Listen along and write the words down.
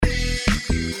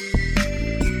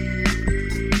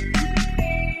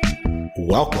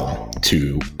Welcome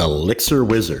to Elixir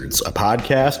Wizards, a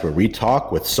podcast where we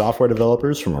talk with software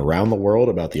developers from around the world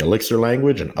about the Elixir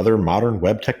language and other modern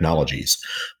web technologies.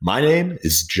 My name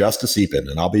is Justice Epen,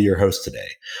 and I'll be your host today.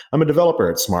 I'm a developer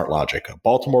at SmartLogic, a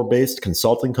Baltimore-based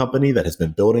consulting company that has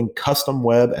been building custom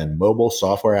web and mobile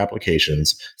software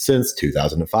applications since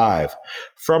 2005.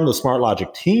 From the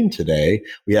SmartLogic team today,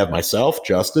 we have myself,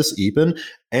 Justice Epen,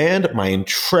 and my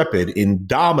intrepid,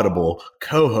 indomitable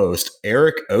co-host,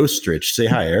 Eric Ostrich. Say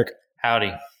hi, Eric.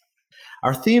 Howdy.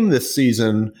 Our theme this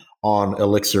season on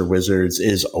Elixir Wizards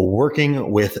is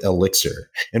working with Elixir.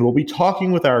 And we'll be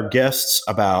talking with our guests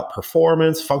about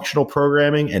performance, functional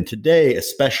programming, and today,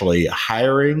 especially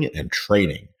hiring and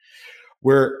training.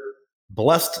 We're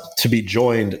blessed to be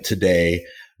joined today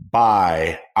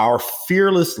by our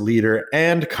fearless leader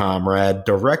and comrade,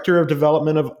 Director of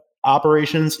Development of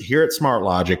Operations here at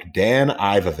SmartLogic, Dan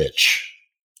Ivovich.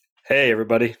 Hey,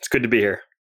 everybody. It's good to be here.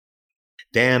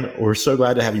 Dan, we're so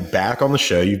glad to have you back on the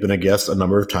show. You've been a guest a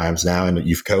number of times now, and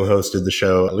you've co-hosted the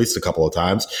show at least a couple of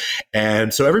times.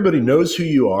 And so everybody knows who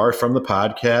you are from the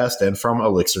podcast and from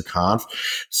ElixirConf.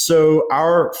 So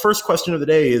our first question of the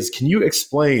day is, can you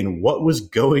explain what was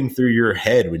going through your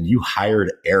head when you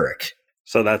hired Eric?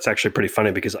 So that's actually pretty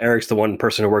funny because Eric's the one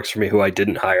person who works for me who I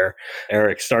didn't hire.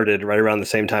 Eric started right around the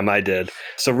same time I did.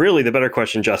 So really the better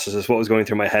question, Justice, is what was going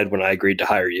through my head when I agreed to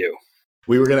hire you?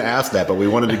 We were going to ask that, but we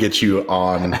wanted to get you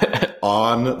on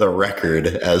the record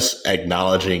as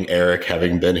acknowledging Eric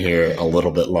having been here a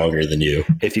little bit longer than you.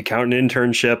 If you count an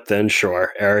internship, then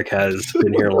sure, Eric has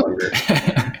been here longer.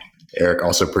 Eric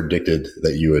also predicted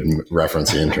that you would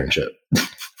reference the internship.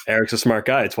 Eric's a smart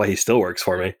guy. It's why he still works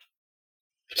for me.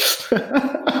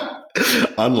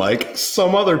 Unlike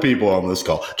some other people on this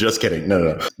call. Just kidding.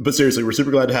 No. But seriously, we're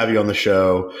super glad to have you on the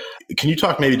show. Can you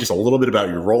talk maybe just a little bit about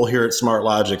your role here at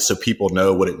SmartLogic so people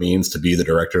know what it means to be the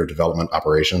Director of Development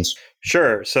Operations?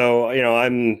 Sure. So,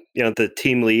 I'm, the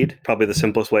team lead, probably the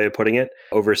simplest way of putting it,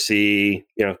 oversee,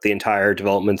 the entire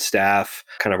development staff,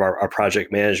 kind of our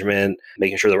project management,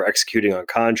 making sure that we're executing on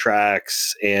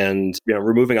contracts and,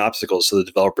 removing obstacles so the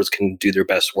developers can do their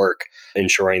best work,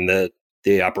 ensuring that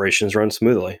the operations run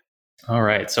smoothly. All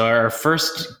right. So our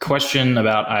first question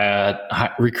about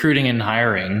recruiting and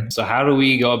hiring. So how do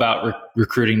we go about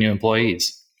recruiting new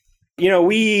employees?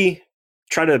 We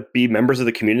try to be members of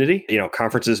the community,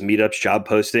 conferences, meetups, job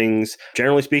postings.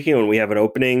 Generally speaking, when we have an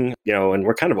opening, and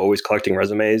we're kind of always collecting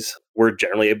resumes, we're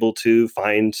generally able to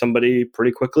find somebody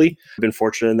pretty quickly. We've been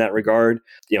fortunate in that regard.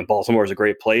 Baltimore is a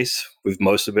great place. We've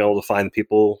mostly been able to find the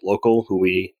people local who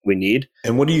we need.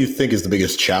 And what do you think is the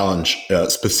biggest challenge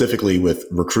specifically with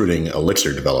recruiting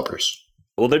Elixir developers?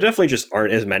 Well, there definitely just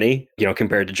aren't as many,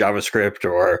 compared to JavaScript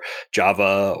or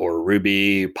Java or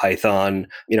Ruby, Python.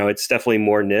 It's definitely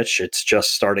more niche. It's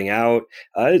just starting out.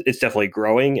 It's definitely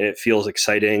growing, and it feels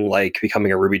exciting, like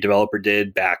becoming a Ruby developer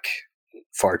did back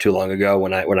far too long ago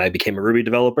when I became a Ruby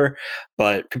developer.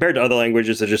 But compared to other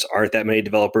languages, there just aren't that many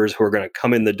developers who are going to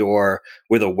come in the door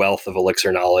with a wealth of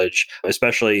Elixir knowledge,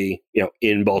 especially,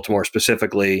 in Baltimore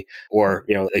specifically, or,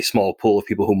 a small pool of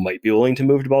people who might be willing to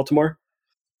move to Baltimore.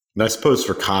 And I suppose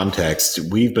for context,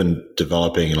 we've been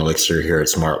developing an Elixir here at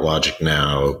SmartLogic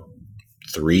now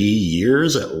 3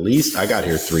 years at least. I got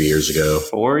here 3 years ago.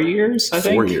 4 years, I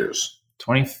think. 4 years.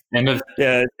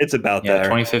 Yeah, it's about that.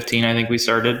 2015, I think we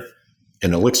started.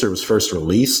 And Elixir was first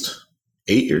released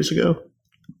 8 years ago?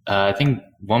 I think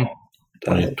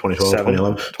 2012,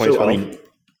 2011. 2012. So, I mean,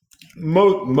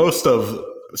 most of,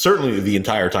 certainly the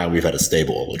entire time we've had a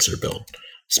stable Elixir build.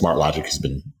 SmartLogic has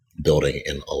been building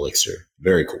in Elixir.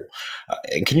 Very cool.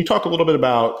 And can you talk a little bit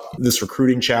about this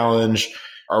recruiting challenge?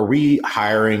 Are we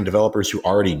hiring developers who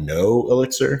already know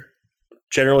Elixir?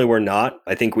 Generally, we're not.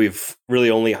 I think we've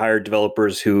really only hired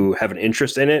developers who have an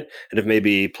interest in it and have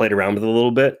maybe played around with it a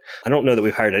little bit. I don't know that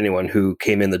we've hired anyone who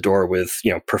came in the door with,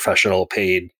 professional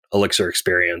paid Elixir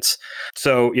experience.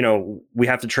 So, we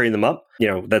have to train them up.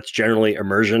 That's generally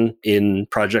immersion in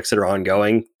projects that are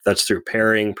ongoing. That's through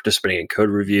pairing, participating in code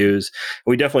reviews.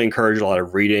 We definitely encourage a lot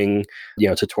of reading,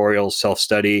 tutorials,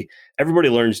 self-study. Everybody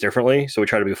learns differently, so we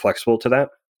try to be flexible to that.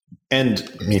 And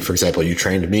I mean, for example, you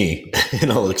trained me in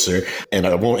Elixir, and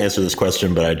I won't answer this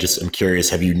question, but I just am curious,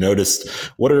 have you noticed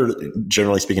what are,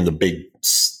 generally speaking, the big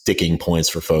sticking points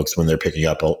for folks when they're picking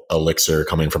up Elixir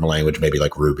coming from a language maybe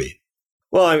like Ruby?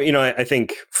 Well, I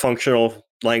think functional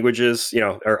languages,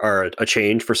 are a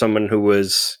change for someone who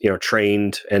was,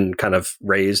 trained and kind of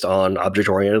raised on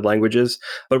object-oriented languages.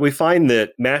 But we find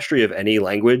that mastery of any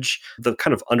language, the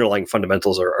kind of underlying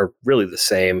fundamentals are really the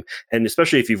same. And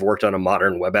especially if you've worked on a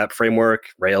modern web app framework,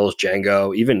 Rails,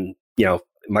 Django, even,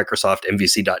 Microsoft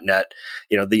MVC.net,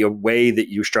 the way that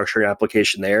you structure an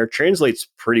application there translates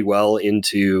pretty well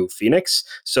into Phoenix.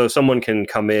 So someone can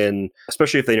come in,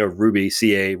 especially if they know Ruby,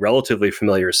 see a relatively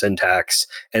familiar syntax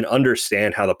and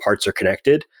understand how the parts are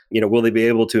connected. Will they be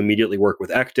able to immediately work with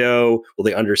Ecto? Will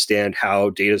they understand how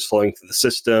data is flowing through the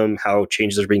system, how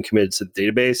changes are being committed to the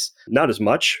database? Not as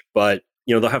much, but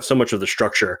they'll have so much of the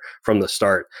structure from the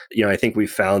start. I think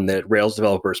we've found that Rails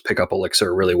developers pick up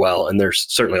Elixir really well, and there's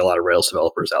certainly a lot of Rails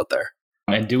developers out there.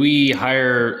 And do we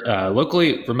hire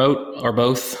locally, remote, or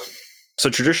both? So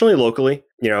traditionally locally,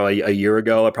 a year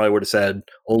ago, I probably would have said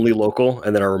only local.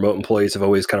 And then our remote employees have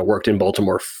always kind of worked in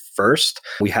Baltimore first.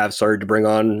 We have started to bring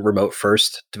on remote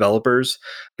first developers.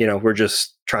 We're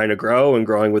just trying to grow and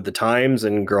growing with the times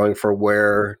and growing for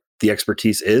where the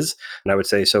expertise is. And I would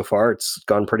say so far it's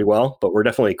gone pretty well, but we're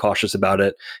definitely cautious about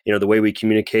it. The way we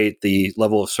communicate, the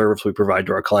level of service we provide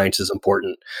to our clients is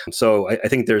important. So I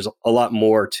think there's a lot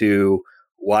more to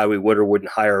why we would or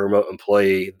wouldn't hire a remote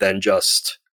employee than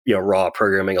just raw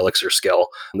programming Elixir skill.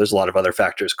 And there's a lot of other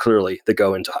factors clearly that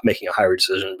go into making a hiring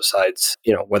decision besides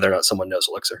whether or not someone knows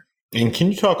Elixir. And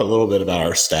can you talk a little bit about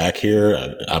our stack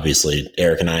here? Obviously,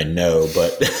 Eric and I know,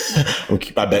 but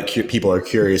I bet people are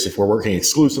curious if we're working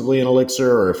exclusively in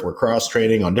Elixir or if we're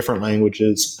cross-training on different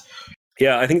languages.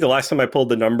 Yeah, I think the last time I pulled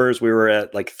the numbers, we were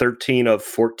at like 13 of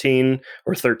 14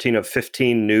 or 13 of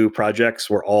 15 new projects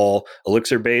were all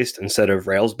Elixir-based instead of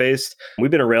Rails-based.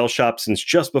 We've been a Rails shop since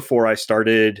just before I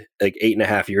started, like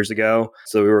 8.5 years ago.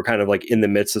 So we were kind of like in the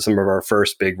midst of some of our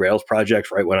first big Rails projects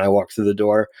right when I walked through the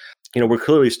door. We're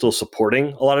clearly still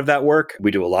supporting a lot of that work.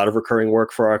 We do a lot of recurring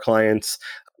work for our clients.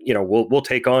 We'll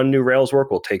take on new Rails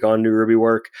work. We'll take on new Ruby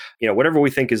work. Whatever we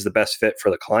think is the best fit for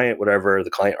the client, whatever the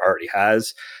client already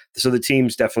has. So the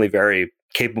team's definitely very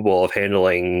capable of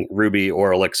handling Ruby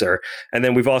or Elixir. And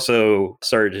then we've also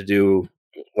started to do,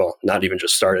 well, not even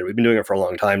just started, we've been doing it for a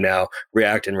long time now,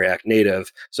 React and React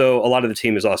Native. So a lot of the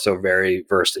team is also very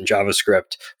versed in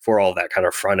JavaScript for all that kind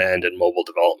of front end and mobile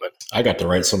development. I got to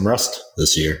write some Rust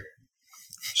this year.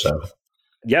 So,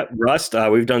 yeah, Rust.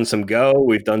 We've done some Go.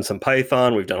 We've done some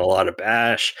Python. We've done a lot of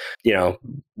Bash.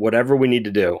 Whatever we need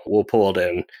to do, we'll pull it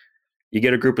in. You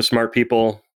get a group of smart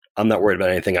people. I'm not worried about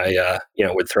anything I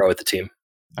would throw at the team.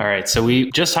 All right. So we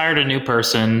just hired a new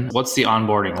person. What's the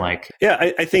onboarding like?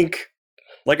 Yeah, I think,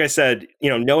 like I said,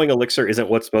 knowing Elixir isn't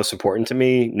what's most important to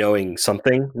me. Knowing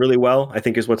something really well, I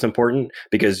think, is what's important,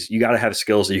 because you got to have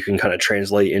skills that you can kind of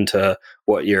translate into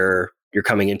what you're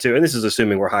coming into. And this is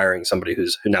assuming we're hiring somebody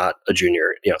who's not a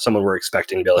junior, someone we're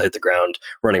expecting to be able to hit the ground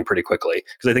running pretty quickly.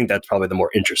 Because I think that's probably the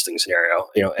more interesting scenario.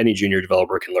 Any junior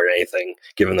developer can learn anything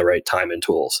given the right time and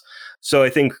tools. So I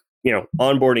think,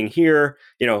 onboarding here,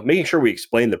 making sure we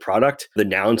explain the product, the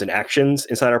nouns and actions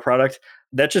inside our product,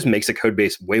 that just makes a code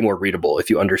base way more readable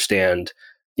if you understand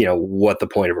what the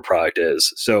point of a product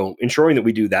is. So ensuring that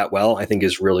we do that well, I think,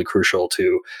 is really crucial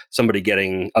to somebody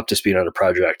getting up to speed on a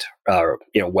project,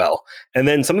 well. And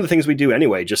then some of the things we do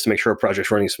anyway, just to make sure a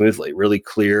project's running smoothly, really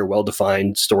clear,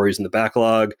 well-defined stories in the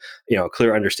backlog,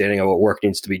 clear understanding of what work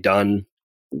needs to be done,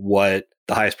 what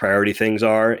the highest priority things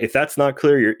are. If that's not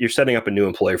clear, you're setting up a new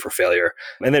employee for failure.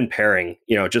 And then pairing,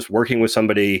 just working with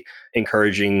somebody,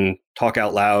 encouraging, talk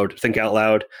out loud, think out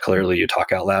loud. Clearly you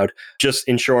talk out loud. Just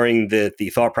ensuring that the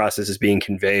thought process is being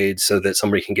conveyed so that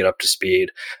somebody can get up to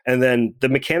speed. And then the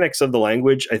mechanics of the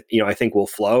language, I think will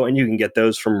flow, and you can get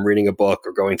those from reading a book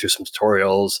or going through some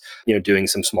tutorials, doing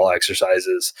some small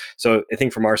exercises. So I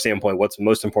think from our standpoint, what's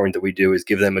most important that we do is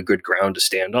give them a good ground to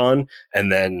stand on.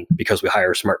 And then because we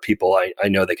hire smart people, I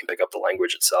know they can pick up the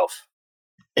language itself.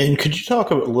 And could you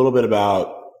talk a little bit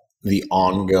about the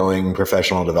ongoing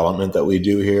professional development that we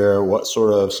do here? What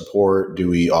sort of support do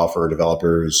we offer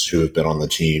developers who have been on the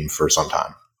team for some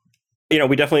time?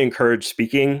 We definitely encourage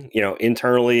speaking,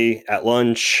 internally at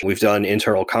lunch. We've done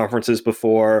internal conferences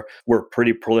before. We're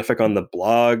pretty prolific on the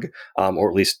blog, or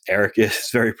at least Eric is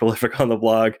very prolific on the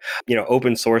blog.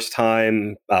 Open source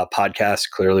time, podcasts.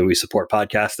 Clearly, we support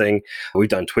podcasting. We've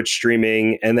done Twitch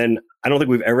streaming. And then I don't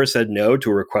think we've ever said no to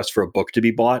a request for a book to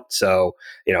be bought. So,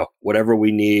 whatever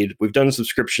we need. We've done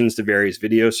subscriptions to various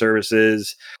video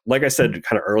services. Like I said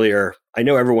kind of earlier, I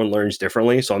know everyone learns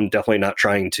differently, so I'm definitely not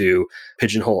trying to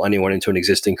pigeonhole anyone into an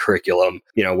existing curriculum.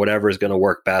 Whatever is going to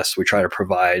work best, we try to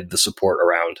provide the support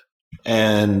around.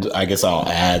 And I guess I'll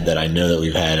add that I know that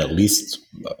we've had at least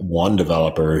one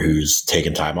developer who's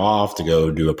taken time off to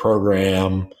go do a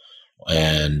program.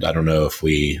 And I don't know if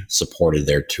we supported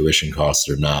their tuition costs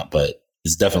or not, but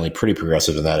it's definitely pretty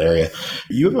progressive in that area.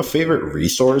 You have a favorite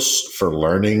resource for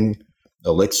learning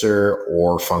Elixir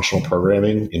or functional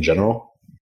programming in general?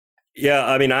 Yeah,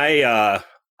 I mean, I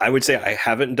I would say I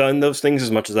haven't done those things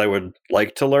as much as I would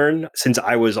like to learn. Since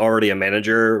I was already a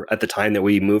manager at the time that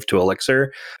we moved to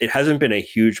Elixir, it hasn't been a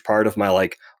huge part of my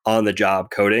like on the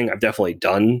job coding. I've definitely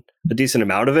done a decent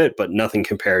amount of it, but nothing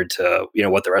compared to,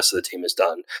 what the rest of the team has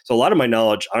done. So a lot of my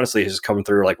knowledge honestly has come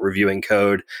through like reviewing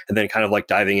code and then kind of like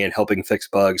diving in, helping fix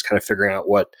bugs, kind of figuring out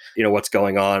what's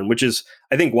going on, which is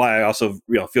I think why I also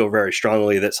feel very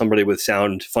strongly that somebody with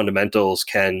sound fundamentals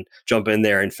can jump in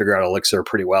there and figure out Elixir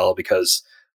pretty well, because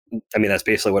that's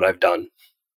basically what I've done.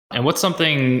 And what's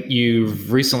something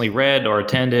you've recently read or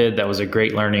attended that was a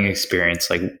great learning experience?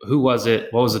 Like, who was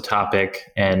it? What was the topic?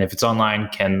 And if it's online,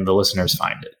 can the listeners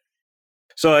find it?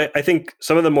 So I think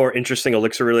some of the more interesting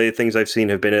Elixir related things I've seen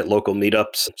have been at local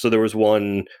meetups. So there was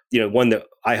one that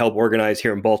I helped organize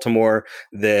here in Baltimore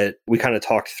that we kind of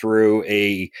talked through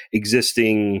a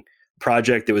existing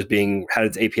project that was had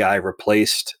its API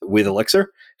replaced with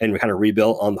Elixir, and we kind of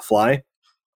rebuilt on the fly.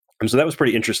 So that was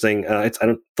pretty interesting. I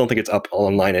don't think it's up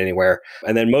online anywhere.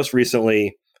 And then most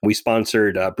recently, we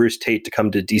sponsored Bruce Tate to come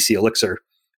to DC Elixir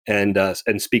and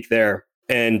speak there.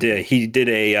 And he did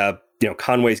a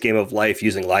Conway's Game of Life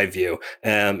using LiveView.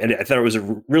 And I thought it was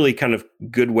a really kind of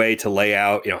good way to lay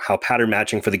out how pattern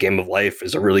matching for the Game of Life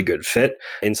is a really good fit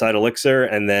inside Elixir.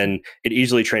 And then it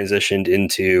easily transitioned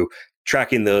into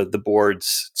tracking the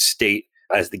board's state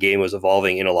as the game was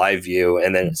evolving in a live view,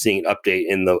 and then seeing an update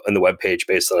in the web page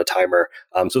based on a timer.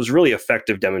 So it was a really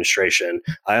effective demonstration.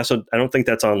 I don't think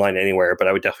that's online anywhere, but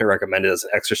I would definitely recommend it as an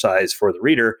exercise for the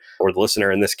reader or the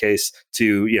listener in this case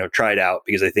to try it out,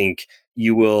 because I think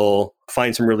you will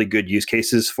find some really good use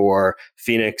cases for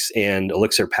Phoenix and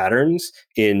Elixir patterns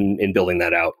in building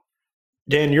that out.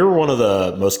 Dan, you're one of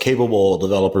the most capable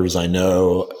developers I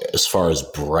know as far as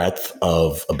breadth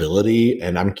of ability.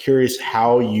 And I'm curious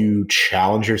how you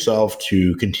challenge yourself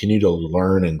to continue to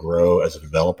learn and grow as a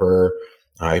developer.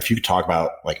 If you could talk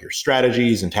about like your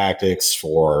strategies and tactics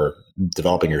for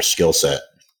developing your skill set.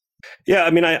 Yeah,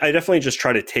 I definitely just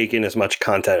try to take in as much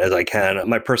content as I can.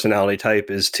 My personality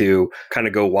type is to kind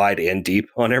of go wide and deep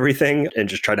on everything and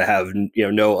just try to have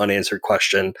no unanswered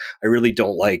question. I really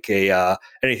don't like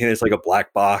anything that's like a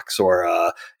black box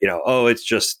or it's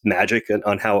just magic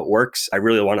on how it works. I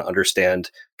really want to understand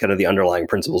kind of the underlying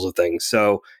principles of things.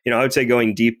 So, I would say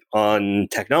going deep on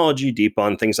technology, deep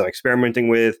on things I'm experimenting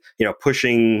with,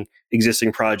 pushing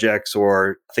existing projects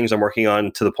or things I'm working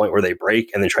on to the point where they break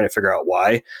and then trying to figure out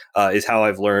why is how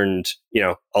I've learned,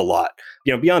 a lot.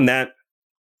 Beyond that,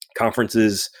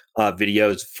 conferences,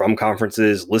 videos from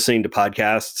conferences, listening to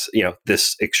podcasts,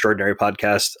 this extraordinary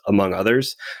podcast, among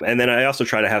others. And then I also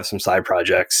try to have some side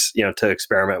projects, to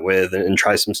experiment with and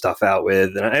try some stuff out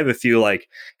with. And I have a few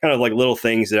kind of little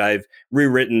things that I've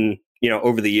rewritten,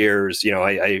 over the years.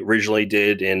 I originally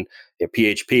did in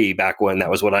PHP back when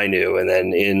that was what I knew, and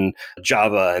then in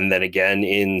Java, and then again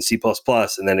in C++,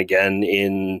 and then again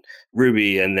in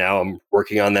Ruby, and now I'm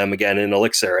working on them again in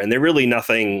Elixir. And they're really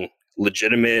nothing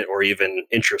legitimate or even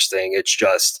interesting. It's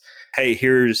just, hey,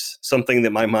 here's something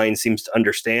that my mind seems to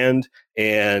understand,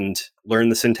 and learn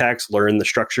the syntax, learn the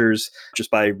structures just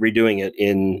by redoing it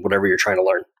in whatever you're trying to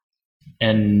learn.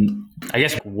 And I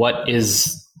guess, what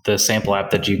is the sample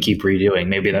app that you keep redoing?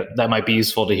 Maybe that might be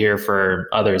useful to hear for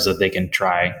others that they can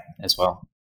try as well.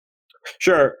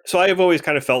 Sure. So I have always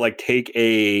kind of felt like take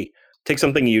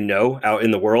something out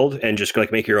in the world and just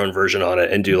make your own version on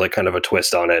it and do kind of a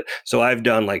twist on it. So I've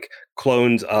done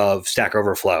clones of Stack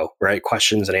Overflow, right?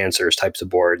 Questions and answers types of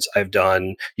boards. I've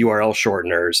done URL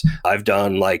shorteners. I've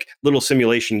done little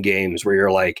simulation games where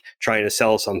you're trying to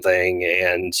sell something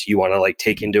and you want to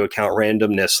take into account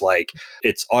randomness,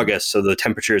 it's August, so the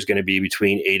temperature is going to be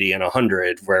between 80 and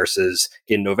 100 versus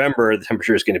in November, the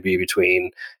temperature is going to be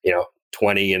between,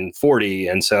 20 and 40.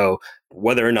 And so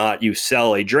whether or not you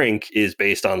sell a drink is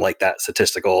based on that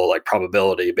statistical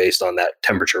probability based on that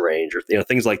temperature range, or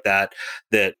things like that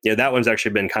that one's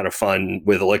actually been kind of fun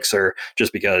with Elixir,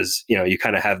 just because you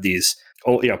kind of have these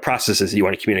processes you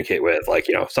want to communicate with,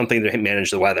 something to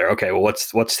manage the weather. Okay, well,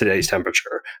 what's today's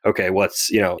temperature? Okay, what's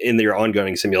in your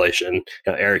ongoing simulation?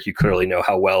 Eric, you clearly know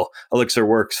how well Elixir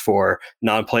works for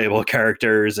non-playable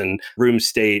characters and room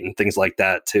state and things like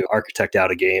that to architect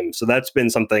out a game. So that's been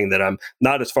something that I'm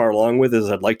not as far along with as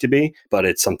I'd like to be, but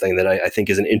it's something that I think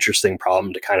is an interesting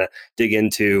problem to kind of dig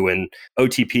into. And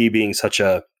OTP being such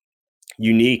a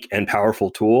unique and powerful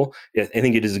tool, I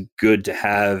think it is good to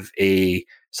have a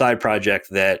side project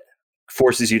that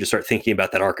forces you to start thinking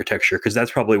about that architecture, because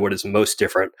that's probably what is most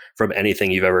different from anything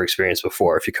you've ever experienced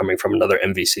before if you're coming from another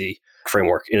MVC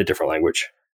framework in a different language.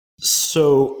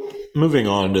 So Moving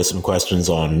on to some questions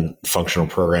on functional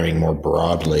programming more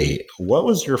broadly, what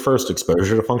was your first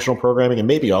exposure to functional programming? And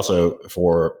maybe also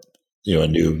for a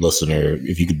new listener,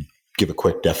 if you could give a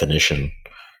quick definition.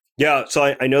 Yeah,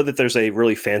 so I know that there's a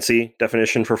really fancy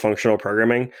definition for functional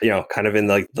programming, kind of in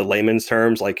like the layman's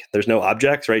terms, like there's no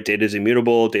objects, right? Data is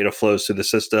immutable, data flows through the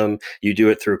system. You do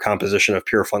it through composition of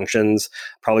pure functions,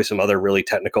 probably some other really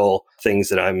technical things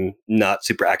that I'm not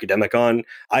super academic on.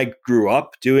 I grew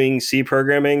up doing C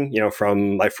programming,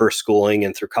 from my first schooling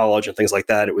and through college and things like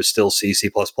that. It was still C,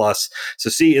 C++. So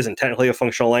C isn't technically a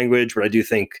functional language, but I do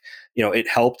think it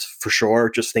helped for sure,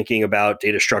 just thinking about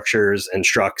data structures and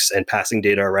structs and passing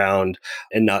data around,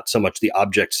 and not so much the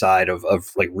object side of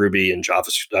like Ruby and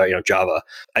Java. Java.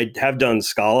 I have done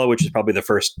Scala, which is probably the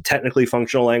first technically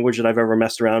functional language that I've ever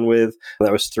messed around with.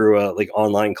 That was through a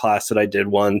online class that I did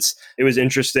once. It was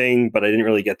interesting, but I didn't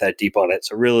really get that deep on it.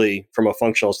 So really, from a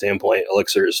functional standpoint,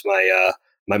 Elixir is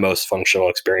my most functional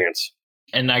experience.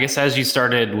 And I guess as you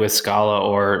started with Scala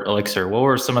or Elixir, what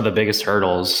were some of the biggest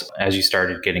hurdles as you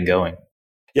started getting going?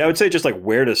 Yeah, I would say just like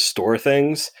where to store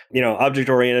things,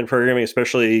 object-oriented programming,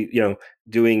 especially,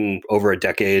 doing over a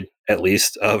decade at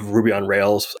least of Ruby on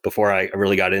Rails before I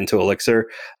really got into Elixir.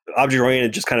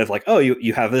 Object-oriented just kind of like, oh,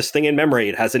 you have this thing in memory,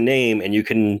 it has a name and you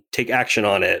can take action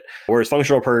on it. Whereas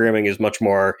functional programming is much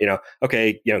more,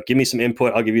 okay, give me some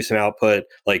input, I'll give you some output.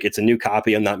 Like it's a new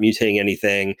copy, I'm not mutating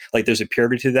anything. Like there's a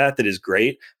purity to that is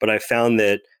great. But I found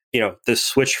that, the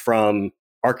switch from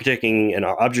architecting an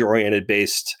object-oriented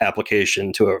based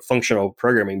application to a functional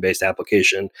programming based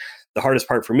application, the hardest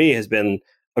part for me has been,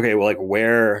 okay, well,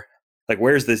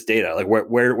 where's this data? Like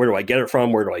where do I get it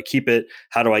from? Where do I keep it?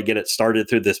 How do I get it started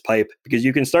through this pipe? Because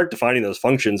you can start defining those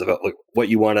functions about like what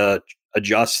you want to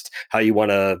adjust, how you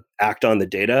want to act on the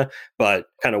data, but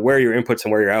kind of where your inputs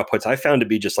and where your outputs, I found to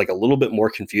be just like a little bit more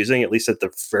confusing, at least at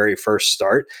the very first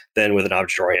start, than with an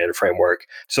object-oriented framework.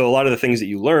 So a lot of the things that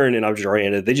you learn in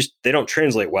object-oriented, they don't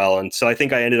translate well. And so I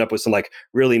think I ended up with some like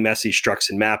really messy structs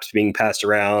and maps being passed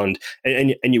around.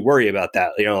 And you worry about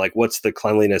that, like what's the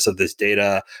cleanliness of this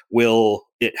data? Will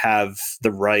it have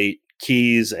the right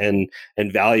keys and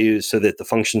values so that the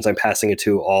functions I'm passing it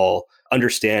to all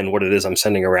understand what it is I'm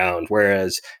sending around?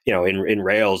 Whereas, in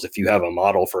Rails, if you have a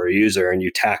model for a user and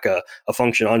you tack a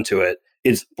function onto it,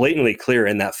 it's blatantly clear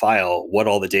in that file what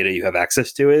all the data you have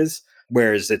access to is.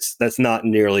 Whereas that's not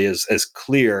nearly as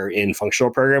clear in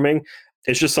functional programming.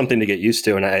 It's just something to get used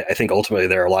to. And I think ultimately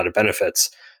there are a lot of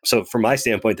benefits. So from my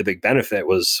standpoint, the big benefit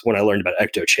was when I learned about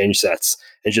Ecto change sets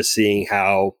and just seeing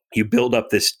how you build up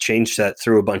this change set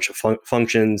through a bunch of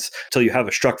functions until you have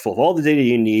a struct full of all the data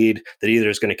you need that either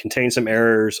is going to contain some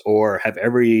errors or have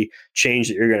every change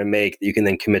that you're going to make that you can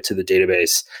then commit to the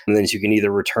database. And then you can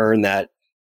either return that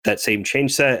same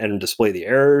change set and display the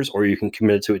errors, or you can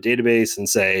commit it to a database and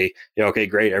say, okay,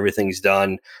 great, everything's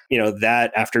done.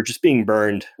 That after just being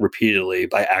burned repeatedly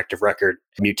by active record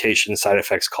mutations, side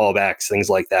effects, callbacks, things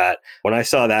like that. When I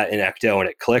saw that in Ecto and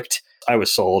it clicked, I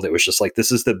was sold. It was just like,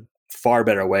 this is the far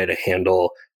better way to handle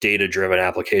data-driven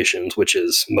applications, which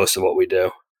is most of what we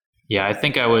do. Yeah, I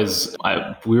think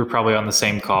we were probably on the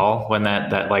same call when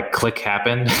that like click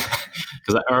happened,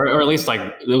 or at least like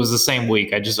it was the same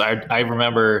week. I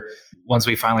remember once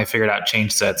we finally figured out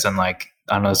change sets, and like,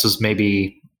 I don't know, this was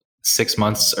maybe 6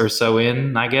 months or so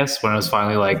in, I guess, when it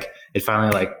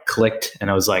finally clicked, and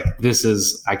I was like,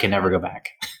 I can never go back.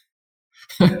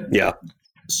 Yeah.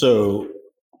 So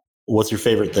what's your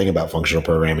favorite thing about functional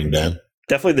programming, Dan?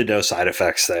 Definitely the no side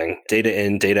effects thing. Data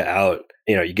in, data out.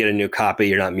 You get a new copy,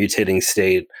 you're not mutating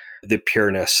state. The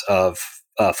pureness of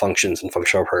functions and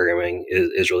functional programming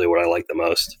is really what I like the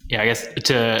most. Yeah, I guess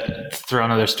to throw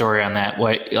another story on that,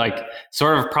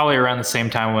 sort of probably around the same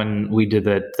time when we did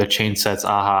the change sets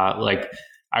AHA, like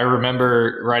I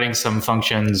remember writing some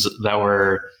functions that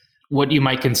were what you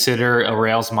might consider a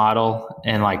Rails model,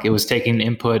 and like it was taking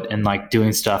input and like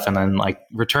doing stuff and then like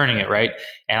returning it, right?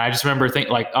 And I just remember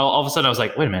thinking, like, all of a sudden I was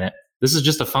like, wait a minute, this is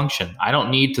just a function. I don't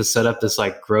need to set up this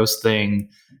like gross thing.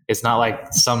 It's not like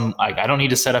I don't need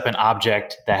to set up an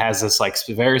object that has this like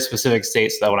very specific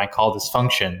state so that when I call this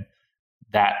function,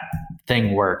 that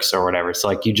thing works or whatever. So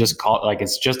like you just call it, like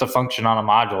it's just a function on a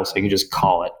module, so you can just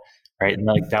call it. Right. And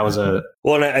like that was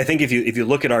well, and I think if you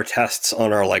look at our tests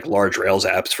on our like large Rails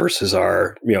apps versus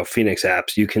our, Phoenix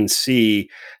apps, you can see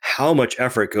how much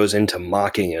effort goes into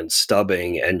mocking and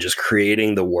stubbing and just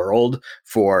creating the world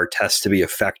for tests to be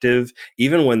effective,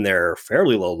 even when they're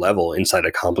fairly low level inside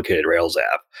a complicated Rails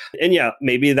app. And yeah,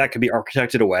 maybe that could be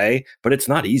architected away, but it's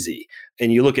not easy.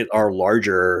 And you look at our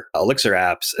larger Elixir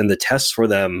apps and the tests for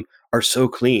them are so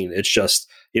clean. It's just,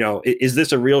 is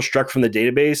this a real struct from the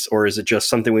database or is it just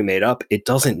something we made up? It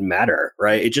doesn't matter,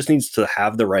 right? It just needs to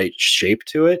have the right shape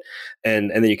to it,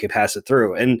 and then you can pass it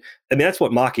through. And I mean, that's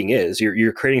what mocking is.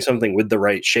 You're creating something with the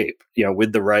right shape,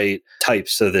 with the right type,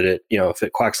 so that it, if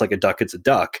it quacks like a duck, it's a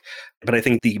duck. But I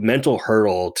think the mental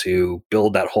hurdle to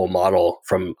build that whole model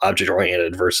from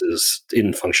object-oriented versus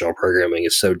in functional programming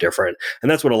is so different. And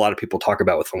that's what a lot of people talk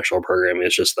about with functional programming.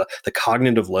 It's just the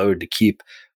cognitive load to keep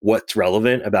what's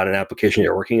relevant about an application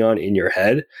you're working on in your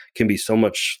head can be so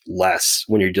much less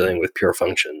when you're dealing with pure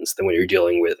functions than when you're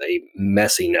dealing with a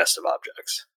messy nest of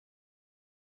objects.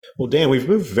 Well, Dan, we've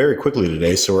moved very quickly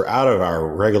today, so we're out of our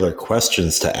regular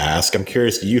questions to ask. I'm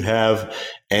curious, do you have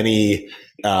any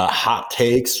hot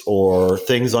takes or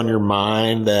things on your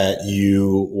mind that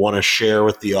you want to share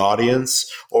with the audience?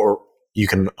 Or you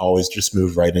can always just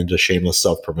move right into shameless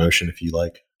self-promotion if you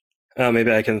like.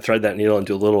 Maybe I can thread that needle and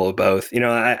do a little of both.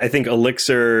 I think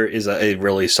Elixir is a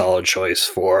really solid choice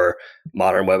for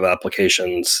modern web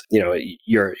applications.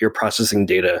 You're processing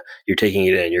data, you're taking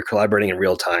it in, you're collaborating in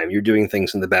real time, you're doing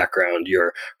things in the background,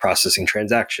 you're processing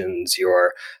transactions,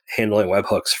 you're handling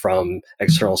webhooks from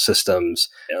external systems.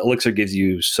 Elixir gives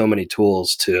you so many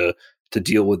tools to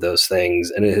deal with those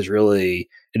things, and it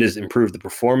has improved the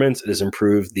performance. It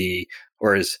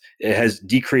has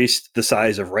decreased the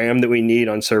size of RAM that we need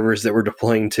on servers that we're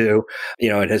deploying to.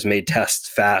 It has made tests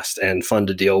fast and fun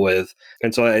to deal with.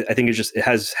 And so I think it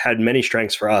has had many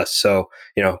strengths for us. So,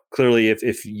 clearly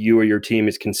if you or your team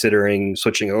is considering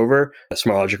switching over,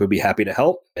 SmartLogic would be happy to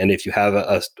help. And if you have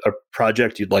a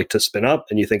project you'd like to spin up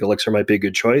and you think Elixir might be a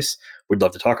good choice, we'd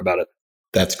love to talk about it.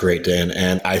 That's great, Dan.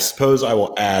 And I suppose I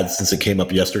will add, since it came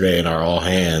up yesterday in our all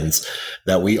hands,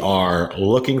 that we are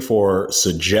looking for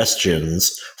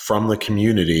suggestions from the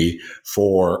community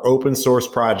for open source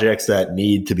projects that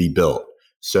need to be built.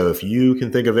 So if you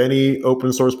can think of any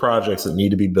open source projects that need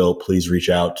to be built, please reach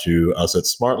out to us at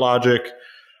SmartLogic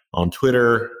on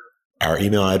Twitter. Our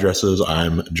email addresses,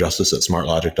 I'm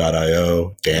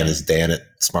justice@smartlogic.io. Dan is Dan at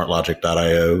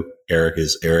smartlogic.io. Eric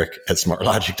is Eric at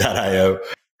smartlogic.io.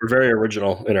 We're very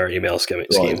original in our email scheme.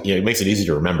 Well, it makes it easy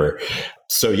to remember.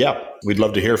 So we'd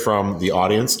love to hear from the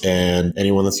audience and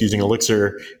anyone that's using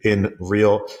Elixir in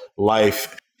real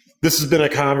life. This has been a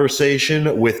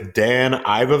conversation with Dan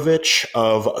Ivovich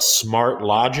of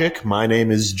SmartLogic. My name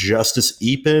is Justice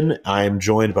Epen. I am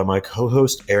joined by my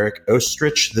co-host, Eric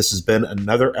Ostrich. This has been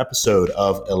another episode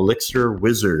of Elixir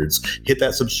Wizards. Hit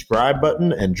that subscribe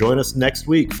button and join us next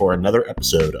week for another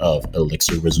episode of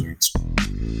Elixir Wizards.